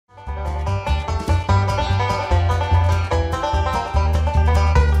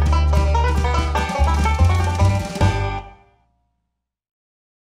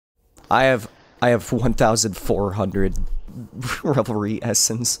I have 1,400 Revelry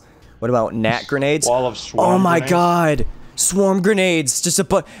essence. What about gnat grenades? Wall of swarm Oh my grenades? god! Swarm grenades! Just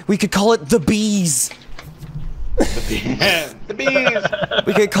we could call it the bees! The bees!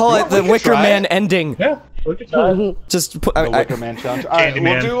 We could call it the Wicker Man ending. Yeah, we could try. Just put... The Wicker Man challenge. Alright,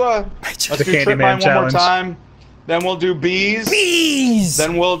 we'll do let's do Candyman Trip Mine one challenge. more time. Then we'll do bees. Bees!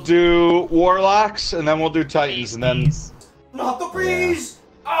 Then we'll do warlocks, and then we'll do titans, and then... Not the bees!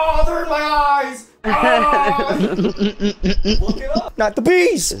 Oh, they're in my eyes! Oh! Look it up. Not the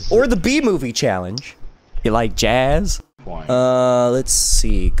bees! Or the bee movie challenge. You like jazz? Point. Let's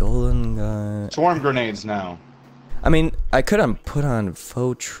see. Golden gun. Swarm grenades now. I mean, I could put on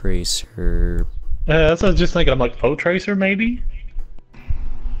faux tracer. That's what I was just thinking. I'm like, Foe Tracer, maybe?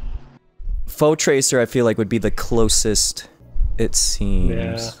 Faux tracer, I feel like, would be the closest, it seems.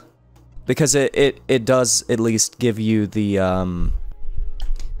 Yeah. Because it does at least give you the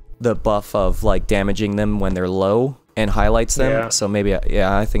buff of, like, damaging them when they're low and highlights them. Yeah. So maybe,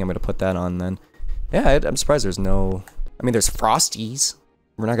 yeah, I think I'm gonna put that on then. Yeah, I'm surprised there's no... I mean, there's Frosties.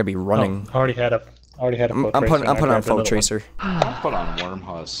 We're not gonna be running. Oh, I already had a Foe Tracer. I'm putting on grabbed Faux another Tracer. I'll put on Worm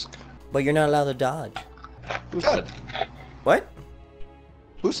Husk. But you're not allowed to dodge. Who said? What?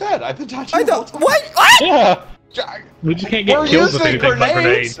 Who said? I've been dodging I the whole don't... time. What? What? Yeah! We just can't get We're kills with using anything but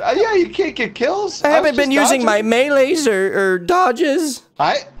grenades. grenades. Yeah, you can't get kills. I haven't was been just using my dodging. melees or dodges.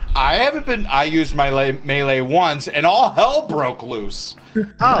 I haven't been. I used my melee once, and all hell broke loose.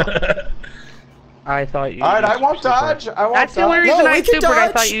 Oh. I thought you. All right, I used want your super. dodge. I want That's the dodge. only reason No, I we can supered. I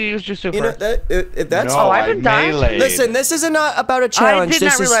dodge. thought you used your super. You know, if that's... No, Oh, I I haven't dodged. meleeed. Listen, this is not about a I challenge. did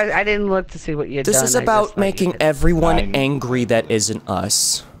not This is... realize. I didn't look to see what you had done. This is I just about thought you making did. everyone Fine. angry that isn't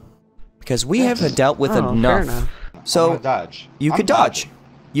us. Because we have dealt with Oh, fair enough. enough. I'm So, gonna dodge. you I'm can dodge. dodging.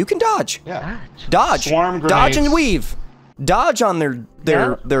 You can dodge. Yeah. Dodge. Swarm Dodge and grenades. weave. Dodge on their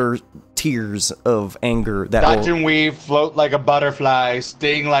Yeah. tears of anger that Dodge will... and weave, float like a butterfly,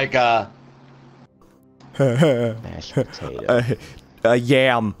 sting like a. Mashed potato. a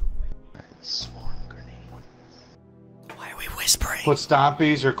yam. Swarm grenade. Why are we whispering? Put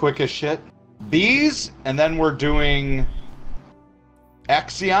stompies are quick as shit. Bees, and then we're doing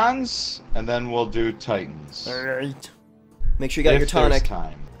Axions, and then we'll do Titans. Alright. Make sure you got your If there's tonic.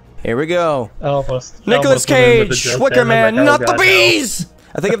 time. Here we go. Almost. Nicolas almost went in with the Cage, joke Wicker there, Man, like, oh, not the God, no. bees!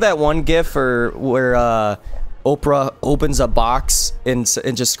 I think of that one gif where Oprah opens a box and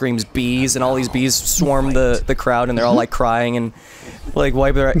just screams bees, and all these bees swarm the crowd, and they're all like crying and like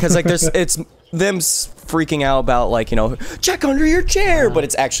wipe their... Because like it's them freaking out about like, you know, check under your chair, but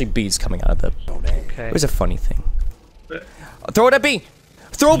it's actually bees coming out of the... Okay. It was a funny thing. Throw it at B!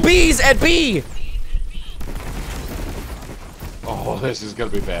 Throw bees at B! Oh, this is gonna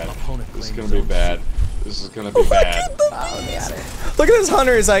be bad. This is gonna be bad. This is gonna be bad. Look at this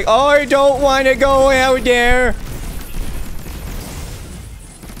hunter, he's like, oh, I don't want to go out there.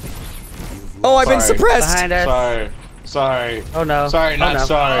 Oh, I've been Sorry. suppressed. Behind us. Sorry. Sorry. Oh no. Sorry, not oh, no.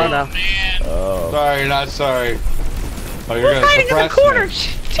 sorry. Oh no. Sorry, not sorry. Oh, you're gonna Hiding in the suppress corner. me.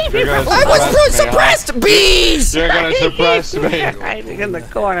 You're gonna I was suppress me, huh? suppressed! Bees! You're gonna suppress me. Hiding in the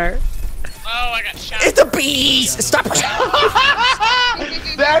corner. Oh, I got shot. It's the bees! Stop!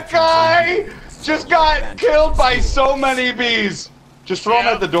 That guy just got killed by so many bees. Just throw them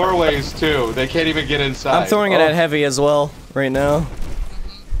at the doorways too. They can't even get inside. I'm throwing it at heavy as well, right now.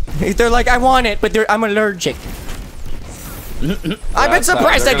 They're like, I want it, but I'm allergic. I've been That's not-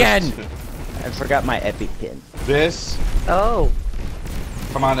 suppressed they're gonna again! I forgot my EpiPen. This. Oh.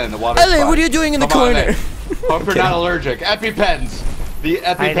 Come on in. The water's Ellie, fine. what are you doing in the Come on corner? in. Hope you're not allergic. EpiPens. The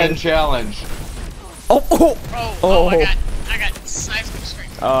EpiPen Hiding. challenge. Oh, oh, Oh, I got seismic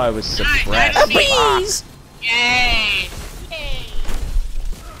strength. Oh, I was suppressed. Nice. bees! Yay! Yay!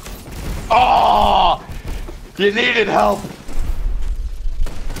 Oh! You needed help.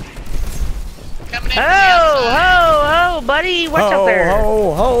 Coming in Ho, from the outside. ho, ho, buddy. Watch out there.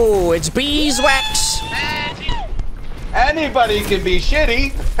 Ho, ho, it's beeswax! Anybody can be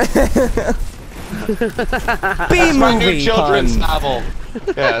shitty. Bee It's my new movie children's pun. novel.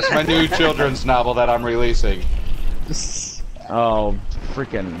 Yeah, it's my new children's novel that I'm releasing. Oh,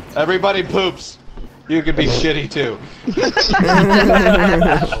 freaking. Everybody poops. You can be shitty too.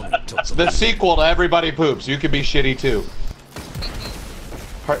 The sequel to Everybody Poops. You can be shitty too.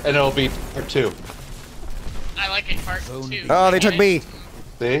 And it'll be part 2. I like it part 2. Oh, they took B.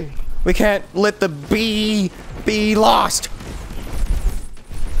 See? We can't let the bee be lost.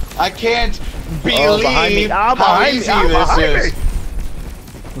 I can't believe behind me. Oh, how behind me. easy Oh, this behind is.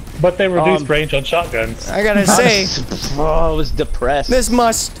 But they reduced range on shotguns. I gotta say, Oh, I was depressed. this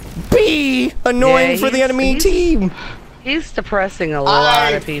must be annoying Yeah, for the he's- enemy he's- team. He's depressing a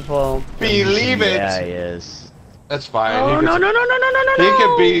lot of people. Believe it. Yeah, he is. That's fine. Oh, He no, could- no, no, no, no, no, no, He no.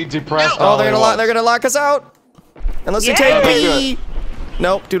 could be depressed. Oh, all they're he gonna wants. they're gonna lock us out. Unless you Yeah. take Let's do B.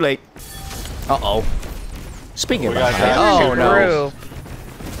 Nope, too late. Uh-oh. Speaking of We got that, that. oh no. True.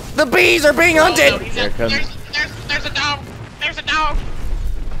 The bees are being Oh, hunted! no, he's There a, comes- there's a dog. There's a dog.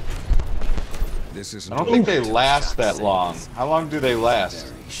 I don't think they last that long. How long do they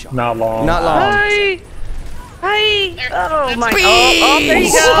last? Not long. Not long. Hi. Hi. Oh my. Bees! Oh, there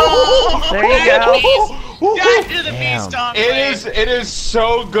you go. There you go. Dive to the Damn. beast on It is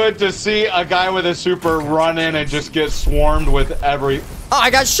so good to see a guy with a super run in and just get swarmed with every. Oh, I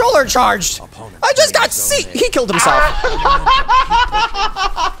got shoulder charged! I just got he killed himself.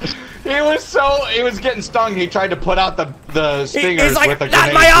 He was getting stung. He tried to put out the stingers He's like, with a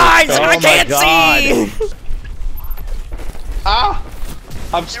not grenade. my eyes! Oh I my can't God. see! Ah!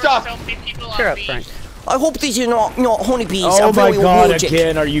 I'm There were stuck. so many people Cheer on up, beach. Frank. I hope these are not honeybees. Oh I'm my very god, allergic.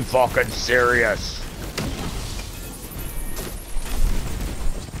 again, are you fucking serious?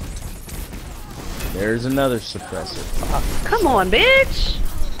 There's another suppressor. Come on, bitch.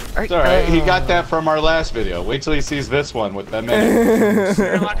 It's alright. He got that from our last video. Wait till he sees this one with them in it.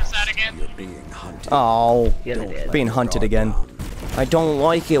 You're gonna lock us out again? Oh, Yeah, they did. being hunted again. I don't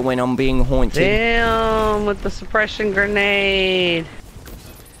like it when I'm being haunted. Damn, with the suppression grenade.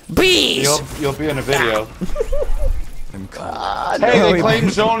 Bees! You'll be in a video. God, Hey, no, they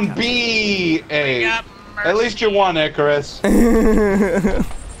claimed Zone B. Hey, Got at least you won, Icarus.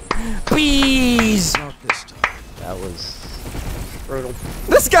 Bees! That was... Brutal.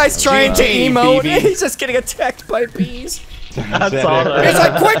 This guy's trying to GG, emote. BB. He's just getting attacked by bees. I saw that. He's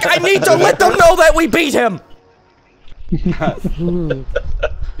like, quick, I need to let them know that we beat him!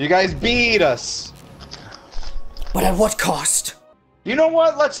 You guys beat us. But at what cost? You know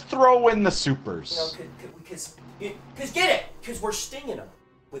what? Let's throw in the supers. Because get it! Because we're stinging them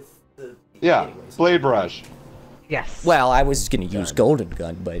with the... Yeah, Blade Rush. Yes. Well, I was gonna use Golden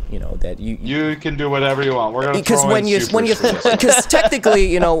Gun, but you know that You can do whatever you want. We're gonna because throw when in you supers for this. because technically,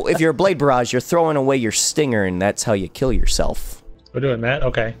 you know, if you're a Blade Barrage, you're throwing away your stinger, and that's how you kill yourself. We're doing that?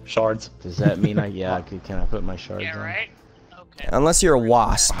 Okay. Shards. Does that mean can I put my shards Yeah, on? right? Okay. Unless you're a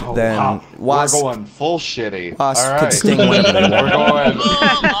wasp, then Wow, wasp. we're going full shitty. Wasp All could right, sting whenever they we're want. going.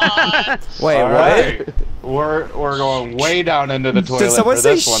 Come on. Wait, All what? right. We're going way down into the toilet Did someone for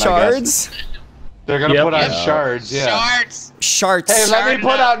say this one, I guess. shards? They're gonna Yep. put on Yeah. shards, yeah. Shards. Shards. Hey, let me Shard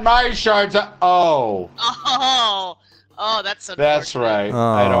put it up. on my shards. Oh, Oh, that's unfortunate. that's right. Oh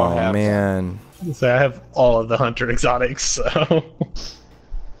I don't have. man, So I have all of the hunter exotics, so...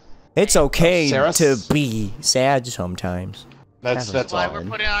 it's okay Sarah? to be sad sometimes. That's That's why we're fine.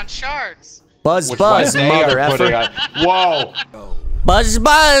 putting on shards. Buzz, Which buzz, one they mother are putting effer. on. Whoa, Buzz,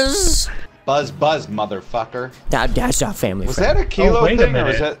 buzz. buzz, buzz, motherfucker. That's our family Was friend. that a kilo wait a thing, or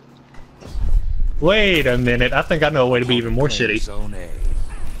was minute. that? Wait a minute, I think I know a way to be even more shitty.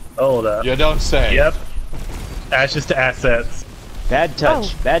 Hold up. You don't say. Yep. Ashes to assets. Bad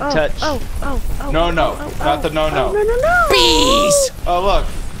touch, bad touch. No, no, not the no. No, no, no. Bees, Oh,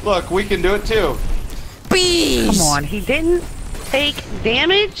 look, we can do it too. bees. Come on, he didn't take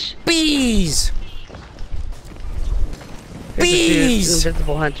damage? Bees. There's a dude, Bees.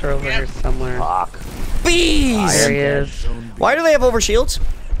 invisible hunter over here somewhere. Bees. There he is. Why do they have overshields?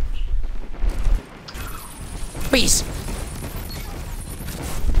 Bees.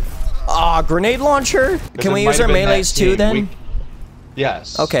 Ah, grenade launcher? Can we use our melees too then?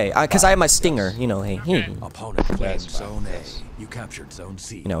 Yes. Okay, because I have my stinger, you know, hey. Opponent claimed That's Zone fine. A. You captured Zone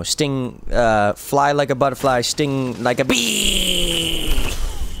C. You know, sting, fly like a butterfly, sting like a bee.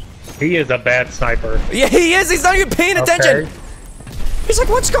 He is a bad sniper. Yeah, he is. He's not even paying attention. Okay. He's like,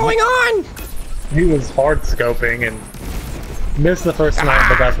 what's going on? He was hard scoping and missed the first snipe,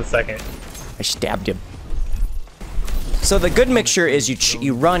 but got the second. I stabbed him. So the good mixture is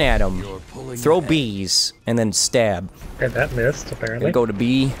you run at him, throw bees, and then stab. And that missed, apparently. And go to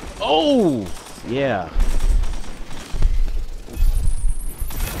B. Oh! Yeah.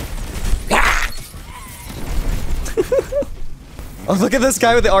 Oh, look at this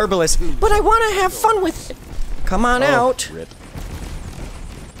guy with the arbalist. But I want to have fun with it. Come on out. Rip.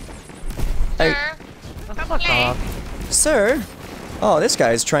 Hey, Fuck off. sir. Oh, this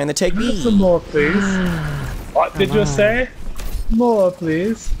guy's trying to take B. Some more, please. What did you say? More,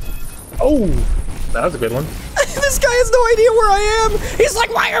 please. Oh! That was a good one. This guy has no idea where I am. He's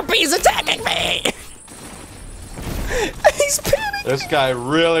like, why are bees attacking me? He's panicking. This guy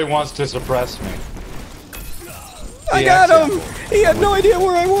really wants to suppress me. I got him. He had no idea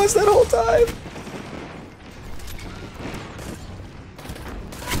where I was that whole time.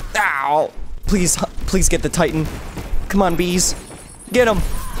 Ow. Please get the Titan. Come on, bees. Get them.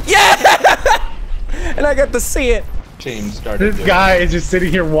 Yeah! And I got to see it. Team started. This guy is just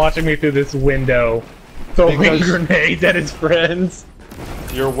sitting here watching me through this window, throwing grenades at his friends.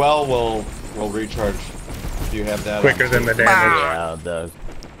 Your well will recharge. If you have that. Quicker than the damage. Yeah, the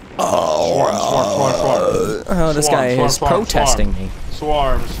Oh, this guy is protesting me.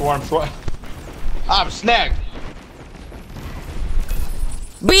 Swarm. I'm snagged.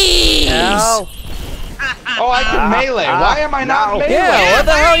 Bees! No. Oh, I can melee. Why am I not melee? Yeah, what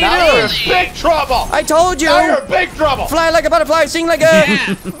the hell are you Now you're doing? in big trouble. I told you! Now you're in big trouble. Fly like a butterfly, sing like a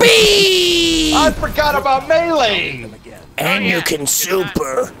bee! I forgot about melee. And you can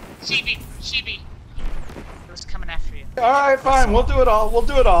super. Chibi. It was coming after you. All right, fine. We'll do it all.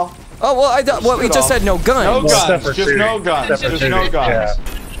 Oh, well, I thought, well, we just said no No guns. guns. Separate Just no shooting. guns. Separate Just no shooting, guns. yeah.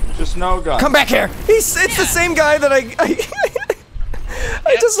 Just no guns. Come back here. It's the same guy that I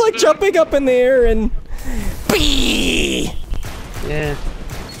just like jumping up in the air and bee. Yeah.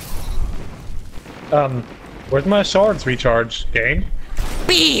 Where's my shards recharge, game?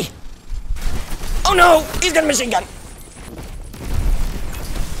 Bee. Oh no, he's got a machine gun.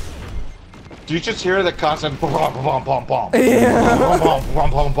 Do you just hear the constant bum bum bum bum? Yeah. Bum bum bum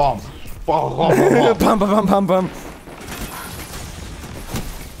bum bum. Bum, bum, bum, bum, bum.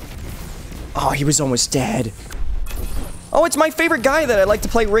 Oh, he was almost dead. Oh, it's my favorite guy that I like to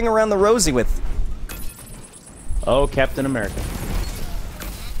play Ring Around the Rosie with. oh, Captain America.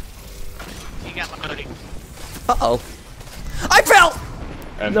 You got my hoodie. Uh-oh. I fell!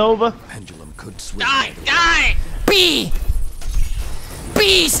 Nova. Pendulum could swing. Die! Bee!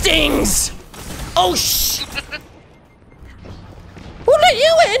 Bee stings! Oh, sh... Who let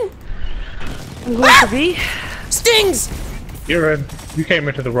you in? I'm going to be. Stings! You came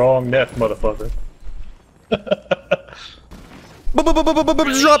into the wrong nest, motherfucker.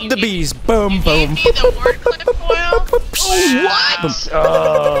 Drop the bees. Boom, boom. Give me the word clip foil? What?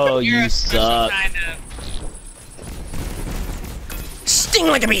 Oh, You're you a special suck. kind of... Sting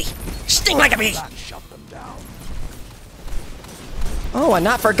like a bee! Sting like a bee! Shut them down. Oh, I'm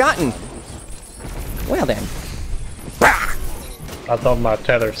not forgotten. Well then. Bah! I thought my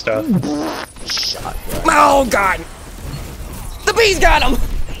tether stuff. Shot. Oh god! The bees got him!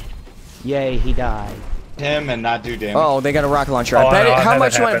 Yay, he died. Him and not do damage. Oh, they got a rocket launcher. Oh, I bet I know, I how had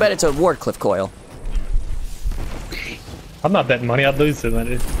much that you want to bet happen. it's a Wardcliffe coil? I'm not betting money. I'd lose some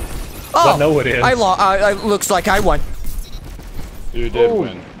money. Oh, I know it is. I lost. Looks like I won. You did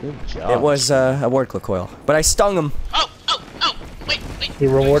win. Good job. It was a Wardcliffe coil, but I stung him. Oh! Wait. The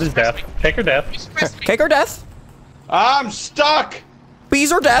reward is death. Take her death. You suppressed me. Cake or death? I'm stuck.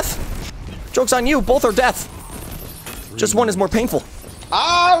 Bees or death? Joke's on you. Both are death. Just one is more painful.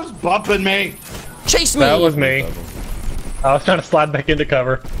 I was bumping me. Chase me. That was me. I was trying to slide back into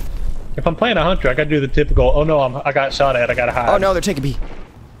cover. If I'm playing a hunter, I gotta do the typical, oh no, I got shot at, I gotta hide. Oh no, they're taking B.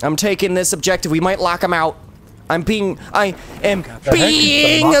 I'm taking this objective. We might lock him out. I am being a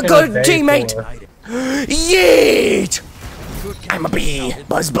good teammate. Yeet! I'm a bee.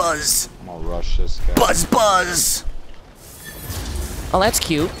 Buzz buzz. I'm gonna rush this guy. Buzz buzz. Oh, that's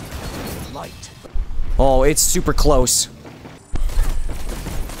cute. Oh, it's super close.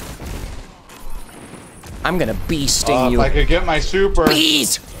 I'm gonna bee sting If you. I could get my super.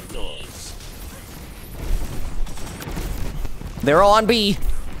 Bees! They're all on B.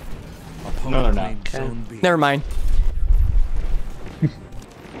 No, they're not. Zone B. Never mind.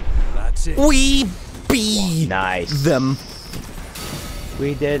 That's it. We bee Nice. them.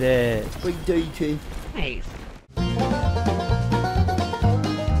 We did it. Nice.